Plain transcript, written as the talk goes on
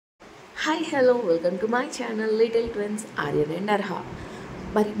Hi hello welcome to my channel little twins Aryan and Arha.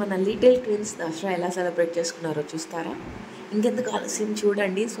 మరి మన little twins Dasara ఎలా celebrate చేసుకున్నారో చూస్తారా? ఇంకెందుకు ఆలస్యం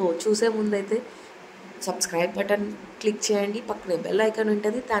చూడండి. సో చూసే ముందైతే సబ్స్క్రైబ్ బటన్ క్లిక్ చేయండి, పక్కనే బెల్ ఐకాన్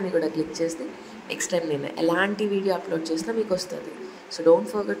ఉంటుంది, దాన్ని కూడా క్లిక్ చేస్తే నెక్స్ట్ టైం నేను ఎలాంటి వీడియో అప్లోడ్ చేసినా మీకు వస్తుంది. So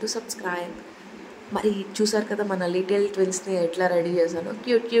don't forget to subscribe. మరి చూసారు కదా మన లిటిల్ ట్విన్స్ని ఎట్లా రెడీ చేశానో,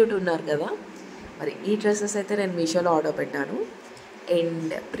 క్యూట్ క్యూట్ ఉన్నారు కదా. మరి ఈ డ్రెస్సెస్ అయితే నేను మీషోలో ఆర్డర్ పెట్టాను.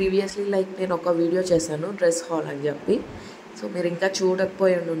 అండ్ ప్రీవియస్లీ నేను ఒక వీడియో చేశాను డ్రెస్ హాల్ అని చెప్పి. సో మీరు ఇంకా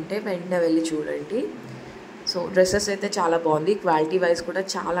చూడకపోయి ఉంటే వెంటనే వెళ్ళి చూడండి. సో డ్రెస్సెస్ అయితే చాలా బాగుంది, క్వాలిటీ వైజ్ కూడా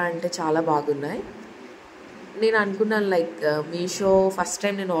చాలా అంటే చాలా బాగున్నాయి. నేను అనుకున్నాను మీషో ఫస్ట్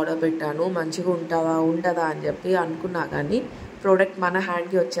టైం నేను ఆర్డర్ పెట్టాను, మంచిగా ఉంటుందా అని చెప్పి అనుకున్నా. కానీ ప్రోడక్ట్ మన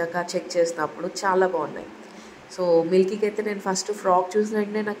హ్యాండ్కి వచ్చాక చెక్ చేసినప్పుడు చాలా బాగున్నాయి. సో మిల్కీకి అయితే నేను ఫస్ట్ ఫ్రాక్ చూసిన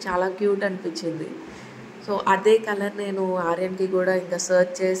వెంటనే నాకు చాలా క్యూట్ అనిపించింది. సో అదే కలర్ నేను ఆర్యన్కి కూడా ఇంకా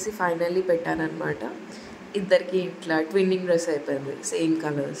సర్చ్ చేసి ఫైనల్లీ పెట్టానన్నమాట. ఇద్దరికి ఇట్లా ట్విన్నింగ్ డ్రెస్ అయిపోయింది, సేమ్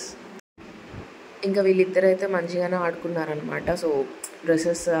కలర్స్. ఇంకా వీళ్ళిద్దరైతే మంచిగానే ఆడుకున్నారనమాట. సో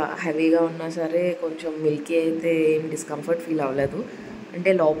డ్రెస్సెస్ హెవీగా ఉన్నా సరే కొంచెం మిల్కీ అయితే ఏం డిస్కంఫర్ట్ ఫీల్ అవ్వలేదు.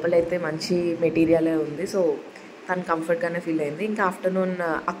 అంటే లోపలైతే మంచి మెటీరియలే ఉంది, సో తను కంఫర్ట్గానే ఫీల్ అయింది. ఇంకా ఆఫ్టర్నూన్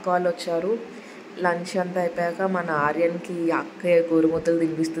అక్క వాళ్ళు వచ్చారు. లంచ్ అంతా అయిపోయాక మన ఆర్యన్కి అక్క గోరుముద్దలు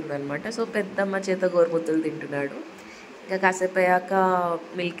తినిపిస్తుంది అనమాట. సో పెద్దమ్మ చేత గోరుముద్దలు తింటున్నాడు. ఇంకా కాసేపు అయ్యాక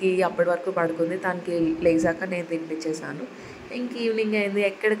మిల్కీ అప్పటి వరకు పడుకుంది, తనకి లేచాక నేను తినిపించేశాను. ఇంక ఈవినింగ్ అయింది,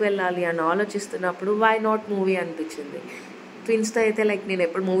 ఎక్కడికి వెళ్ళాలి అని ఆలోచిస్తున్నప్పుడు వై నాట్ మూవీ అనిపించింది. ట్విన్స్తో అయితే నేను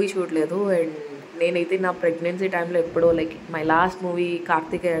ఎప్పుడు మూవీ చూడలేదు. అండ్ నేనైతే నా ప్రెగ్నెన్సీ టైంలో ఎప్పుడో మై లాస్ట్ మూవీ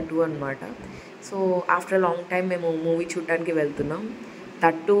కార్తికేయ 2 అనమాట. సో ఆఫ్టర్ లాంగ్ టైం మేము మూవీ చూడడానికి వెళ్తున్నాం,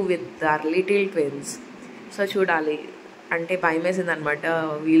 that to with our little twins. So చూడాలి అంటే భయం వేసింది అనమాట,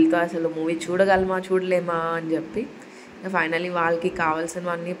 వీళ్ళతో అసలు మూవీ చూడలేమా అని చెప్పి. ఇంకా ఫైనలీ వాళ్ళకి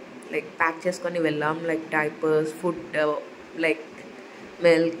కావాల్సినవన్నీ ప్యాక్ చేసుకొని వెళ్ళాం. డైపర్స్, ఫుడ్,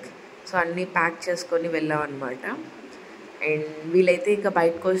 మిల్క్, సో అన్నీ ప్యాక్ చేసుకొని వెళ్ళాం అనమాట. అండ్ వీళ్ళైతే ఇంకా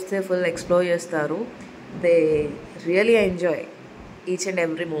బయటకు వస్తే ఫుల్ ఎక్స్ప్లోర్ చేస్తారు. They really enjoy each and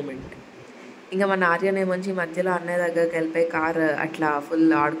every moment. ఇంకా మన ఆర్యన్ ఏమంచి మధ్యలో అన్నయ్య దగ్గరికి వెళ్ళిపోయి కార్ అట్లా ఫుల్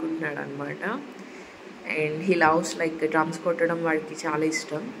ఆడుకుంటున్నాడు అనమాట. అండ్ హీ లవ్స్ డ్రమ్స్ కొట్టడం వాడికి చాలా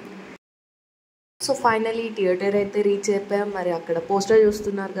ఇష్టం. సో ఫైనలీ థియేటర్ అయితే రీచ్ అయిపోయాం. మరి అక్కడ పోస్టర్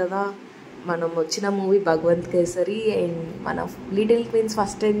చూస్తున్నారు కదా, మనం వచ్చిన మూవీ భగవంత్ కేసరి. అండ్ మన little twins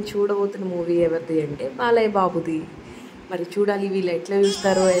first time చూడబోతున్న movie ఎవరిది అంటే బాలయ్య బాబుది. మరి చూడాలి వీళ్ళు ఎట్లా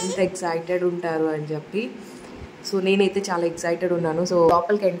చూస్తారో, ఎంత ఎక్సైటెడ్ ఉంటారు అని చెప్పి. సో నేనైతే చాలా ఎక్సైటెడ్ ఉన్నాను. సో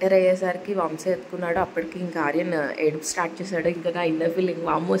లోపలికి ఎంటర్ అయ్యేసరికి వంశీ ఎత్తుకున్నాడు. అప్పటికి ఇంకా ఆర్యన్ ఏడుపు స్టార్ట్ చేశాడు. ఇంకా నా ఇన్నర్ ఫీలింగ్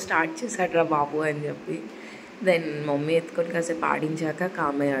వామ్మో స్టార్ట్ చేశాడు రా బాబు అని చెప్పి. దెన్ మమ్మీ ఎత్తుకొని కాసేపు ఆడించాక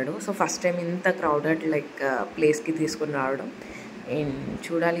కామయ్యాడు. సో ఫస్ట్ టైం ఇంత క్రౌడెడ్ ప్లేస్కి తీసుకుని రావడం. అండ్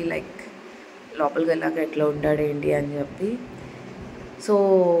చూడాలి లోపలికి వెళ్ళాక ఎట్లా ఉంటాడు ఏంటి అని చెప్పి. సో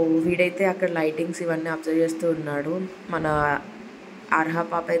వీడైతే అక్కడ లైటింగ్స్ ఇవన్నీ అబ్జర్వ్ చేస్తూ ఉన్నాడు. మన అర్హా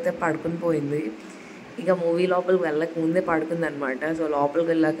పాప అయితే పడుకుని పోయింది. ఇక మూవీ లోపలికి వెళ్ళక ముందే పడుకుంది అనమాట. సో లోపలికి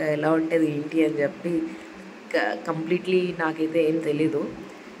వెళ్ళాక ఎలా ఉంటుంది ఏంటి అని చెప్పి కంప్లీట్లీ నాకైతే ఏం తెలీదు.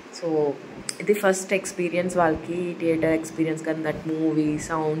 సో ఇది ఫస్ట్ ఎక్స్పీరియన్స్ వాళ్ళకి, థియేటర్ ఎక్స్పీరియన్స్ కానీ, దట్ మూవీ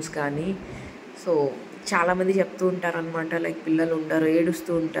సౌండ్స్ కానీ. సో చాలామంది చెప్తూ ఉంటారనమాట పిల్లలు ఉంటారు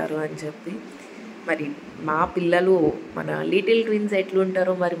ఏడుస్తూ ఉంటారు అని చెప్పి. మరి మా పిల్లలు మన లిటిల్ ట్విన్స్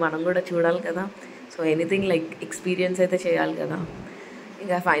ఎట్లుంటారో మరి మనం కూడా చూడాలి కదా. సో ఎనీథింగ్ ఎక్స్పీరియన్స్ అయితే చేయాలి కదా.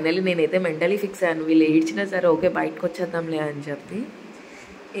 ఇంకా ఫైనల్లీ నేనైతే మెంటలీ ఫిక్స్ అయ్యాను, వీళ్ళు ఏడ్చినా సరే ఓకే బయటకు వచ్చేద్దాంలే అని చెప్పి.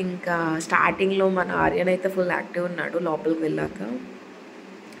 ఇంకా స్టార్టింగ్లో మన ఆర్యన్ అయితే ఫుల్ యాక్టివ్ ఉన్నాడు. లోపలికి వెళ్ళాక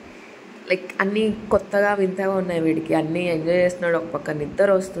అన్నీ కొత్తగా వింతగా ఉన్నాయి వీడికి, అన్నీ ఎంజాయ్ చేస్తున్నాడు. ఒక పక్క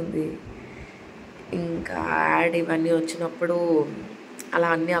నిద్ర వస్తుంది. ఇంకా యాడ్ ఇవన్నీ వచ్చినప్పుడు అలా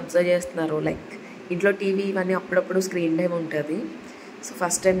అన్నీ అబ్జర్వ్ చేస్తున్నారు. ఇంట్లో టీవీ ఇవన్నీ అప్పుడప్పుడు స్క్రీన్ టైం ఉంటుంది. సో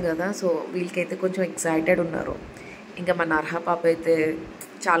ఫస్ట్ టైం కదా, సో వీళ్ళకైతే కొంచెం ఎక్సైటెడ్ ఉన్నారు. ఇంకా మన అర్హా పాప అయితే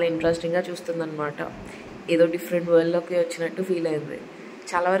చాలా ఇంట్రెస్టింగ్గా చూస్తుందన్నమాట. ఏదో డిఫరెంట్ వరల్డ్లోకి వచ్చినట్టు ఫీల్ అయింది.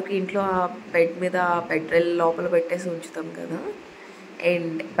 చాలా వరకు ఇంట్లో ఆ బెడ్ మీద బెడ్ లోపల పెట్టేసి ఉంచుతాం కదా,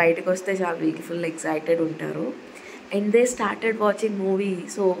 అండ్ బయటకు వస్తే చాలా వీళ్ళకి ఫుల్ ఎక్సైటెడ్ ఉంటారు. And they started watching movie.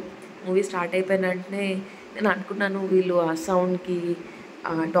 So movie start అయిపోయిన వెంటనే నేను అనుకున్నాను వీళ్ళు ఆ సౌండ్కి,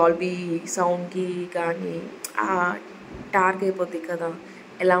 డాల్బీ సౌండ్కి కానీ డార్క్ అయిపోద్ది కదా,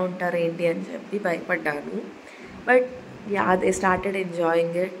 ఎలా ఉంటారు ఏంటి అని చెప్పి భయపడ్డాను. But yeah they started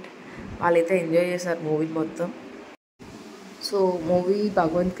enjoying it. వాళ్ళైతే ఎంజాయ్ చేశారు మూవీ మొత్తం. సో మూవీ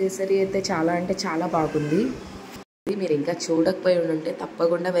భగవంత్ కేసరి అయితే చాలా అంటే చాలా బాగుంది. మీరు ఇంకా చూడకపోయి ఉంటే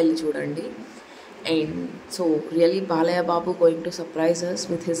తప్పకుండా వెళ్ళి చూడండి. And so really Balayya Babu going to surprise us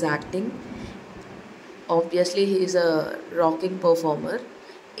with his acting. Obviously he is a rocking performer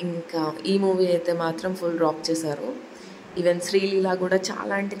ఇంకా ఈ మూవీ అయితే మాత్రం ఫుల్ డ్రాప్ చేశారు. ఈవెన్ శ్రీలీల కూడా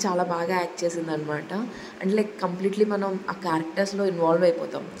చాలా అంటే చాలా బాగా యాక్ట్ చేసిందనమాట. అంటే లైక్ కంప్లీట్లీ మనం ఆ క్యారెక్టర్స్లో ఇన్వాల్వ్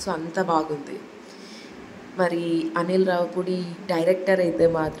అయిపోతాం. సో అంత బాగుంది. మరి అనిల్ రావిపూడి డైరెక్టర్ అయితే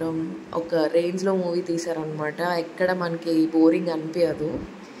మాత్రం ఒక రేంజ్లో మూవీ తీశారనమాట. ఎక్కడ మనకి బోరింగ్ అనిపించదు.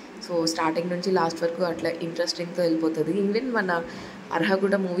 సో స్టార్టింగ్ నుంచి లాస్ట్ వరకు అట్లా ఇంట్రెస్టింగ్తో వెళ్ళిపోతుంది. ఈవెన్ మన అర్హ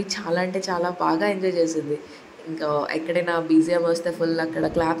కూడా మూవీ చాలా అంటే చాలా బాగా ఎంజాయ్ చేసింది. ఇంకా ఎక్కడైనా బీజిఎం వస్తే ఫుల్ అక్కడ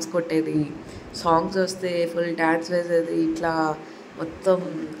క్లాప్స్ కొట్టేది, సాంగ్స్ వస్తే ఫుల్ డ్యాన్స్ వేసేది, ఇట్లా మొత్తం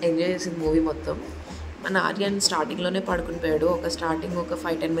ఎంజాయ్ చేసింది మూవీ మొత్తం. మన ఆర్యన్ స్టార్టింగ్లోనే పడుకుని పోయాడు. స్టార్టింగ్ ఒక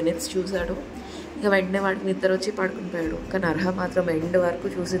 5-10 మినిట్స్ చూశాడు. ఇంకా వెంటనే వాడికి నిద్ర వచ్చి పడుకుని పోయాడు. కానీ అర్హ మాత్రం ఎండ్ వరకు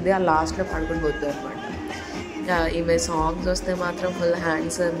చూసింది, ఆ లాస్ట్లో పడుకుని పోద్ది అనమాట. ఇంకా ఈమె సాంగ్స్ వస్తే మాత్రం ఫుల్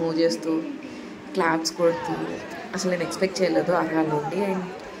హ్యాండ్స్ మూవ్ చేస్తూ క్లాప్స్ కొడుతూ, అసలు నేను ఎక్స్పెక్ట్ చేయలేదు అర్హ నుండి. And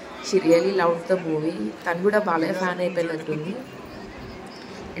she really love the movie. తను కూడా బాగా ఫ్యాన్ అయిపోయినట్టుంది.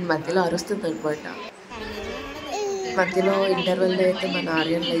 అండ్ మధ్యలో అరుస్తుంది అనమాట. మధ్యలో ఇంటర్వెల్లో అయితే మన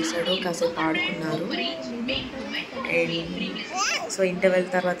ఆర్యన్ లేచాడు, కాసేపు ఆడుకున్నారు. అండ్ సో ఇంటర్వెల్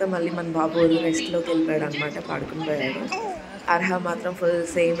తర్వాత మళ్ళీ మన బాబు రెస్ట్లోకి వెళ్ళిపోయాడు అనమాట, పడుకుని పోయాడు. అర్హ మాత్రం ఫుల్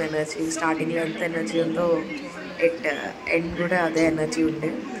సేమ్ ఎనర్జీ. స్టార్టింగ్లో ఎంత ఎనర్జీ ఉందో ఎండ్ కూడా అదే ఎనర్జీ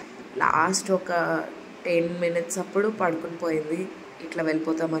ఉండే. లాస్ట్ ఒక 10 మినిట్స్ అప్పుడు పడుకుని పోయింది, ఇట్లా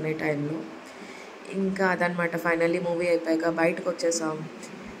వెళ్ళిపోతామనే టైంలో. ఇంకా అదనమాట. ఫైనల్లీ మూవీ అయిపోయాక బయటకు వచ్చేసాం.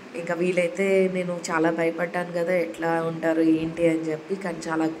 ఇంకా వీలైతే నేను చాలా భయపడ్డాను కదా, ఎట్లా ఉంటారు ఏంటి అని చెప్పి. కానీ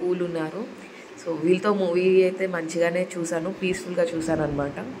చాలా కూల్ ఉన్నారు. సో వీళ్ళతో మూవీ అయితే మంచిగానే చూశాను, పీస్ఫుల్గా చూశాను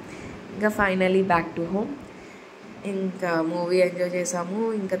అనమాట. ఇంకా ఫైనల్లీ బ్యాక్ టు హోమ్. ఇంకా మూవీ ఎంజాయ్ చేసాము.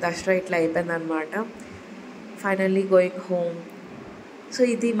 ఇంకా దసరా ఇట్లా అయిపోయిందనమాట. Finally going home. సో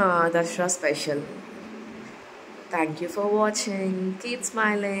ఇది మా Dasara special. Thank you for watching. Keep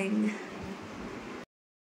smiling.